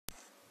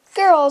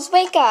Girls,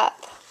 wake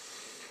up.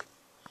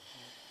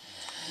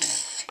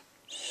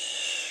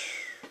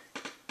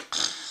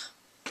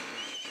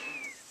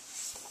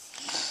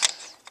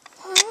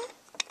 Huh?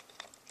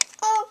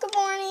 Oh, good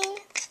morning.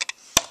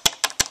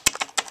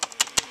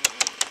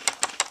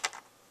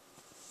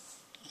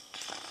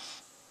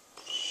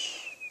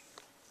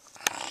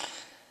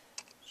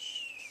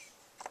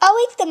 I'll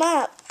wake them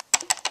up.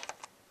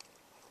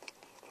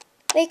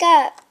 Wake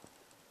up.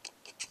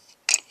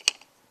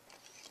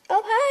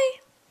 Oh, hi.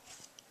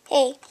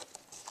 Hey.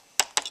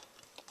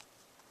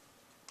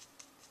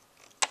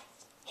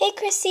 Hey,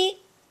 Crissy.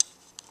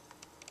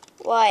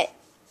 What?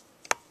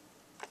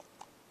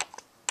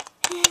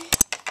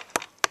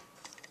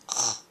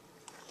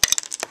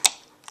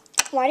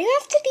 Why do you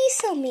have to be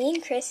so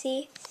mean,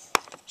 Crissy?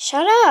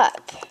 Shut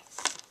up.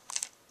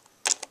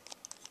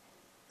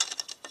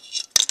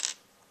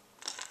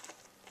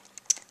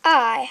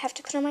 I have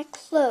to put on my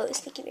clothes.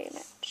 Thank you very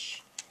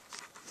much.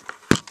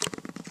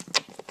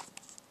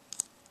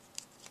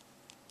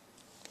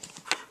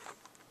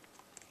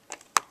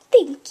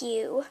 Thank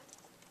you.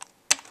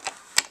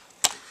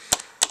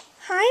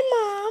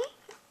 Hi,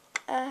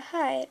 Mom.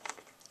 Hi.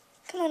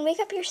 Come on, wake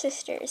up your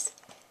sisters.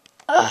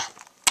 Ugh.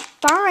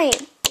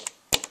 Fine.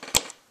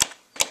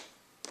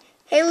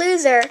 Hey,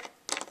 loser.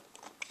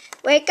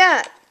 Wake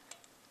up.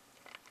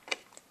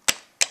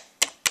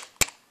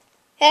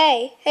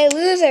 Hey,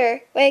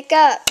 loser. Wake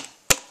up.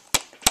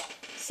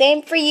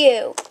 Same for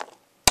you.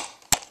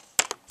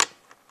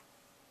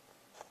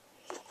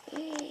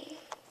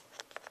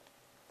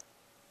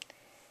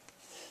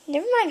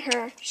 Never mind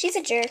her. She's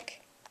a jerk.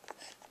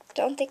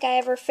 Don't think I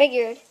ever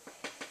figured.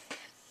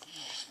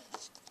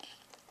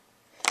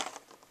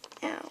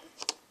 Ow.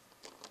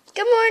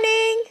 Good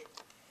morning.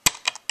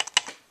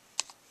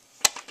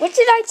 What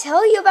did I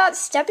tell you about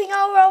stepping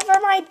all over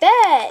my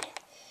bed?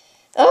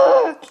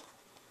 Ugh.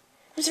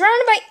 I'm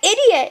surrounded by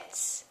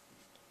idiots.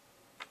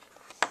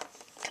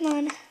 Come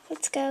on,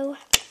 let's go.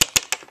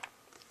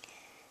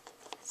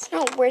 It's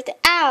not worth it.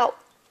 Ow.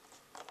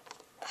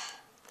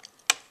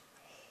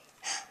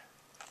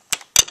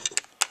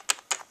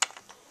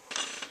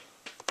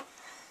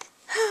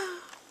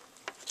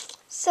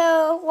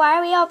 So, why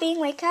are we all being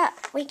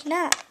waking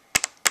up?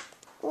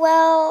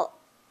 Well,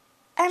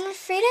 I'm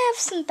afraid I have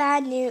some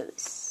bad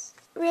news.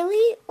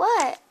 Really?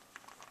 What?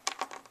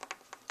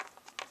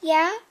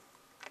 Yeah?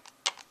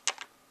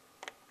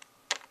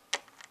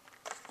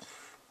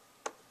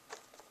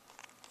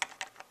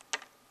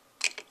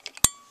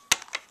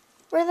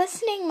 We're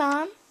listening,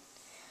 Mom.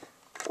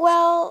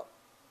 Well,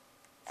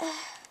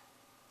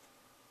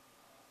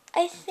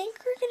 I think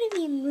we're going to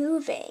be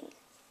moving.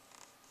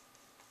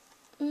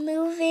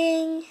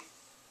 Moving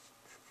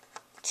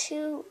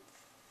to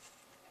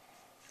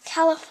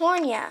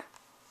California.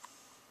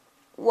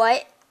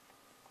 What?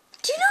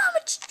 Do you know how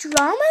much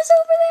drama is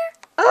over there?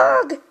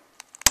 Ugh!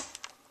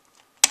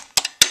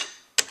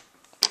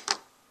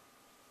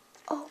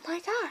 Oh my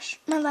gosh,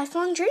 my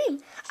lifelong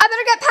dream. I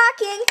better get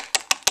packing.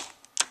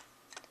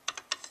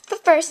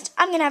 But first,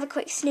 I'm gonna have a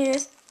quick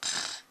snooze.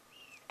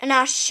 And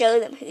I'll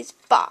show them who's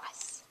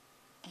boss.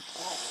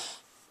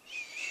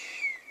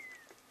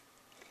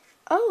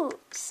 Oh,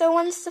 so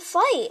when's the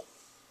flight?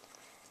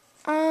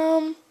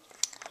 When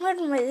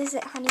is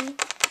it, honey?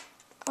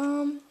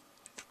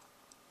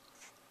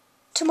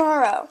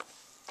 Tomorrow.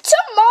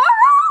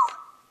 Tomorrow?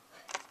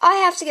 I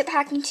have to get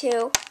packing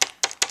too.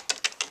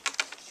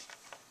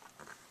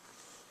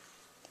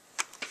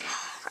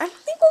 I don't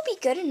think we'll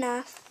be good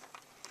enough.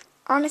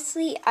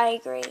 Honestly, I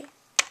agree.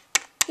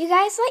 You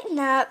guys lighten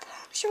up.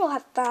 I'm sure we'll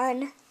have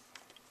fun.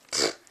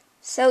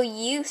 So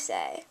you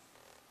say.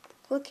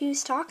 Look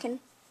who's talking.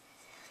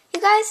 You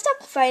guys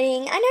stop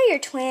fighting. I know you're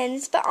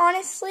twins, but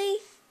honestly,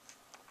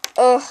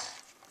 ugh.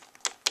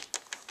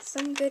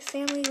 Some good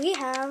family we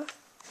have.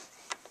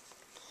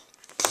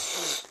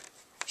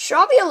 Sure,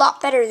 I'll be a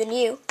lot better than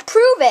you.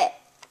 Prove it.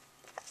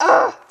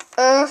 Ugh.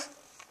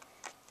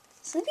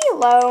 So leave me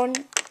alone.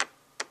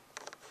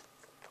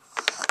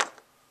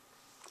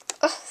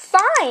 Ugh,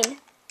 fine.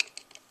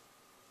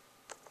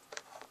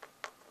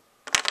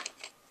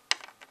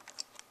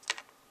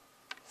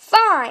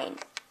 Fine.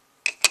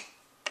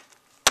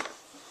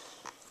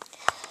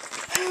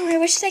 I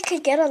wish they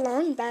could get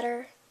along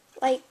better.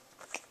 Like,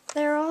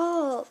 they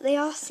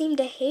all seem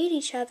to hate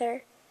each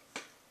other.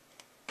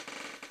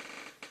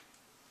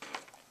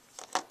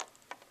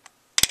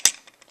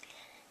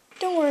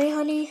 Don't worry,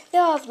 honey.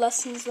 They'll have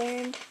lessons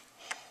learned.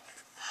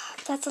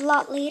 That's a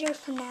lot later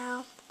from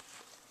now.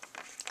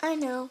 I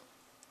know.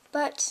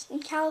 But in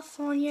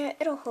California,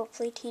 it'll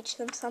hopefully teach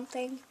them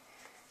something.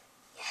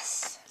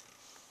 Yes.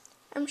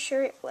 I'm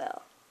sure it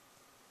will.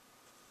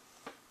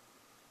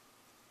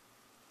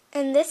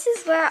 And this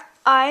is where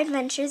our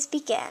adventures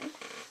begin.